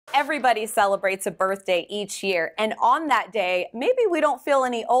Everybody celebrates a birthday each year, and on that day, maybe we don't feel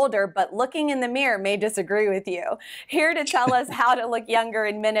any older, but looking in the mirror may disagree with you. Here to tell us how to look younger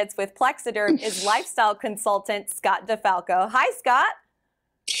in minutes with Plexaderm is lifestyle consultant Scott DeFalco. Hi, Scott.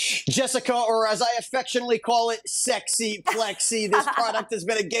 Jessica, or as I affectionately call it, Sexy Plexi. This product has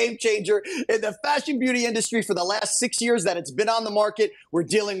been a game changer in the fashion beauty industry for the last 6 years that it's been on the market. We're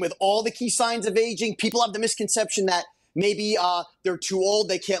dealing with all the key signs of aging. People have the misconception that maybe they're too old,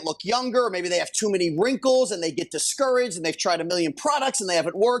 they can't look younger, or maybe they have too many wrinkles and they get discouraged and they've tried a million products and they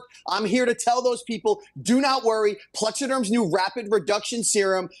haven't worked. I'm here to tell those people, do not worry. Plexaderm's new rapid reduction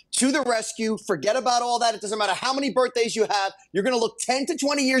serum to the rescue. Forget about all that. It doesn't matter how many birthdays you have. You're going to look 10 to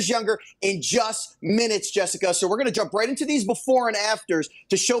 20 years younger in just minutes, Jessica. So we're going to jump right into these before and afters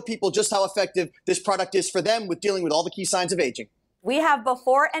to show people just how effective this product is for them with dealing with all the key signs of aging. We have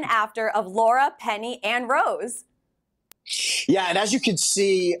before and after of Laura, Penny, and Rose. Yeah, and as you can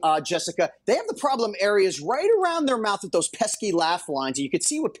see, Jessica, they have the problem areas right around their mouth with those pesky laugh lines. And you can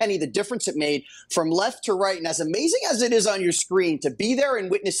see with Penny the difference it made from left to right. And as amazing as it is on your screen, to be there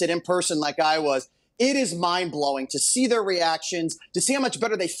and witness it in person like I was, it is mind-blowing to see their reactions, to see how much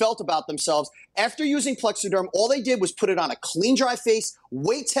better they felt about themselves. After using Plexaderm, all they did was put it on a clean, dry face,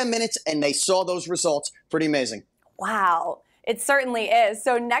 wait 10 minutes, and they saw those results. Pretty amazing. Wow, it certainly is.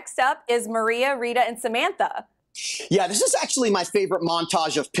 So next up is Maria, Rita, and Samantha. Yeah, this is actually my favorite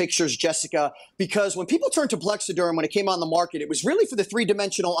montage of pictures, Jessica, because when people turned to Plexaderm when it came on the market, it was really for the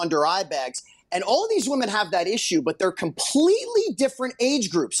three-dimensional under eye bags. And all of these women have that issue, but they're completely different age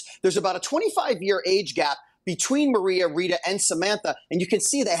groups. There's about a 25-year age gap between Maria, Rita, and Samantha. And you can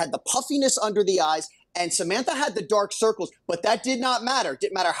see they had the puffiness under the eyes, and Samantha had the dark circles, but that did not matter. It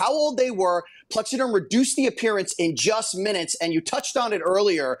didn't matter how old they were. Plexaderm reduced the appearance in just minutes, and you touched on it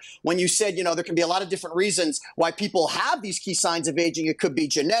earlier when you said, you know, there can be a lot of different reasons why people have these key signs of aging. It could be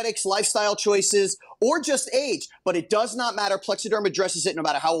genetics, lifestyle choices, or just age, but it does not matter. Plexaderm addresses it no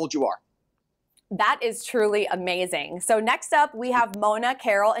matter how old you are. That is truly amazing. So next up, we have Mona,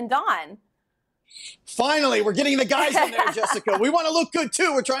 Carol, and Dawn. Finally, we're getting the guys in there, Jessica. We want to look good,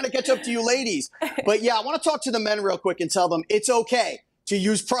 too. We're trying to catch up to you ladies. But, yeah, I want to talk to the men real quick and tell them it's okay to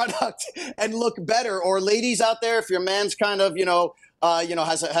use product and look better. Or ladies out there, if your man's kind of,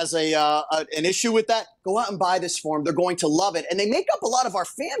 has an issue with that, go out and buy this for them. They're going to love it. And they make up a lot of our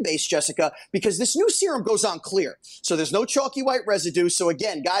fan base, Jessica, because this new serum goes on clear. So there's no chalky white residue. So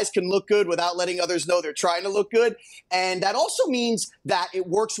again, guys can look good without letting others know they're trying to look good. And that also means that it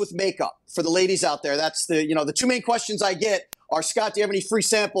works with makeup for the ladies out there. That's the two main questions I get are, Scott, do you have any free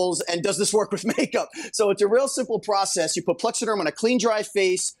samples? And does this work with makeup? So it's a real simple process. You put Plexaderm on a clean, dry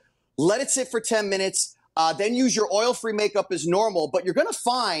face, let it sit for 10 minutes, then use your oil-free makeup as normal. But you're going to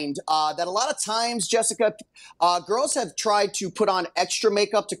find that a lot of times, Jessica, girls have tried to put on extra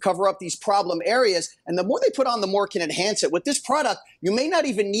makeup to cover up these problem areas. And the more they put on, the more it can enhance it. With this product, you may not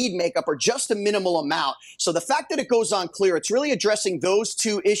even need makeup or just a minimal amount. So the fact that it goes on clear, it's really addressing those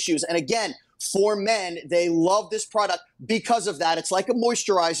two issues. And again, for men, they love this product because of that. It's like a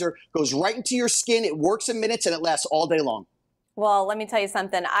moisturizer, goes right into your skin. It works in minutes and it lasts all day long. Well, let me tell you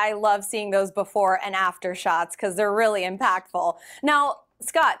something. I love seeing those before and after shots because they're really impactful. Now,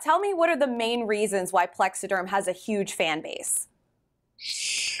 Scott, tell me what are the main reasons why Plexaderm has a huge fan base?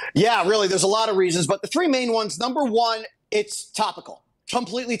 Yeah, really, there's a lot of reasons, but the three main ones, number one, it's topical.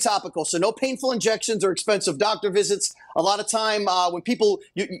 Completely topical. So no painful injections or expensive doctor visits. A lot of time when people,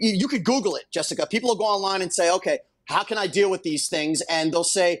 you could Google it, Jessica. People will go online and say, okay, how can I deal with these things? And they'll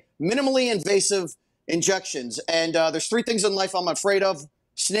say minimally invasive injections. And there's three things in life I'm afraid of: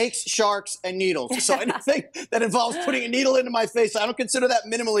 snakes, sharks, and needles. So anything that involves putting a needle into my face, I don't consider that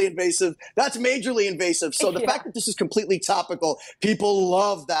minimally invasive. That's majorly invasive. So the fact that this is completely topical, people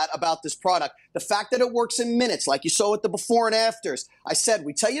love that about this product. The fact that it works in minutes, like you saw with the before and afters. I said,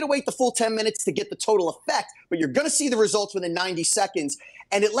 we tell you to wait the full 10 minutes to get the total effect, but you're going to see the results within 90 seconds.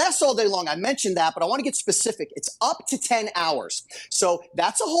 And it lasts all day long. I mentioned that, but I want to get specific. It's up to 10 hours. So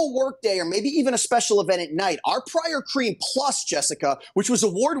that's a whole work day or maybe even a special event at night. Our Prior Cream Plus, Jessica, which was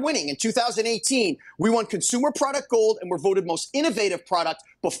award-winning in 2018, we won Consumer Product Gold and were voted most innovative product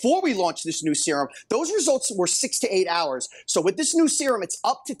before we launched this new serum. Those results were 6 to 8 hours. So with this new serum, it's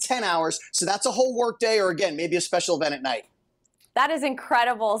up to 10 hours. So that's a whole work day or, again, maybe a special event at night. That is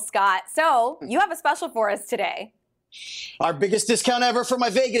incredible, Scott. So you have a special for us today. Our biggest discount ever for my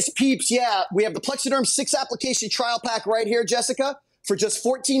Vegas peeps. Yeah, we have the Plexaderm 6-application trial pack right here, Jessica, for just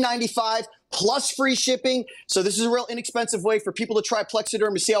 $14.95 plus free shipping. So this is a real inexpensive way for people to try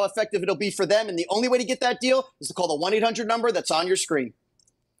Plexaderm to see how effective it'll be for them. And the only way to get that deal is to call the 1-800 number that's on your screen.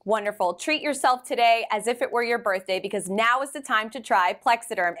 Wonderful. Treat yourself today as if it were your birthday, because now is the time to try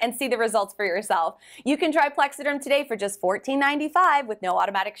Plexaderm and see the results for yourself. You can try Plexaderm today for just $14.95 with no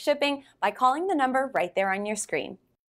automatic shipping by calling the number right there on your screen.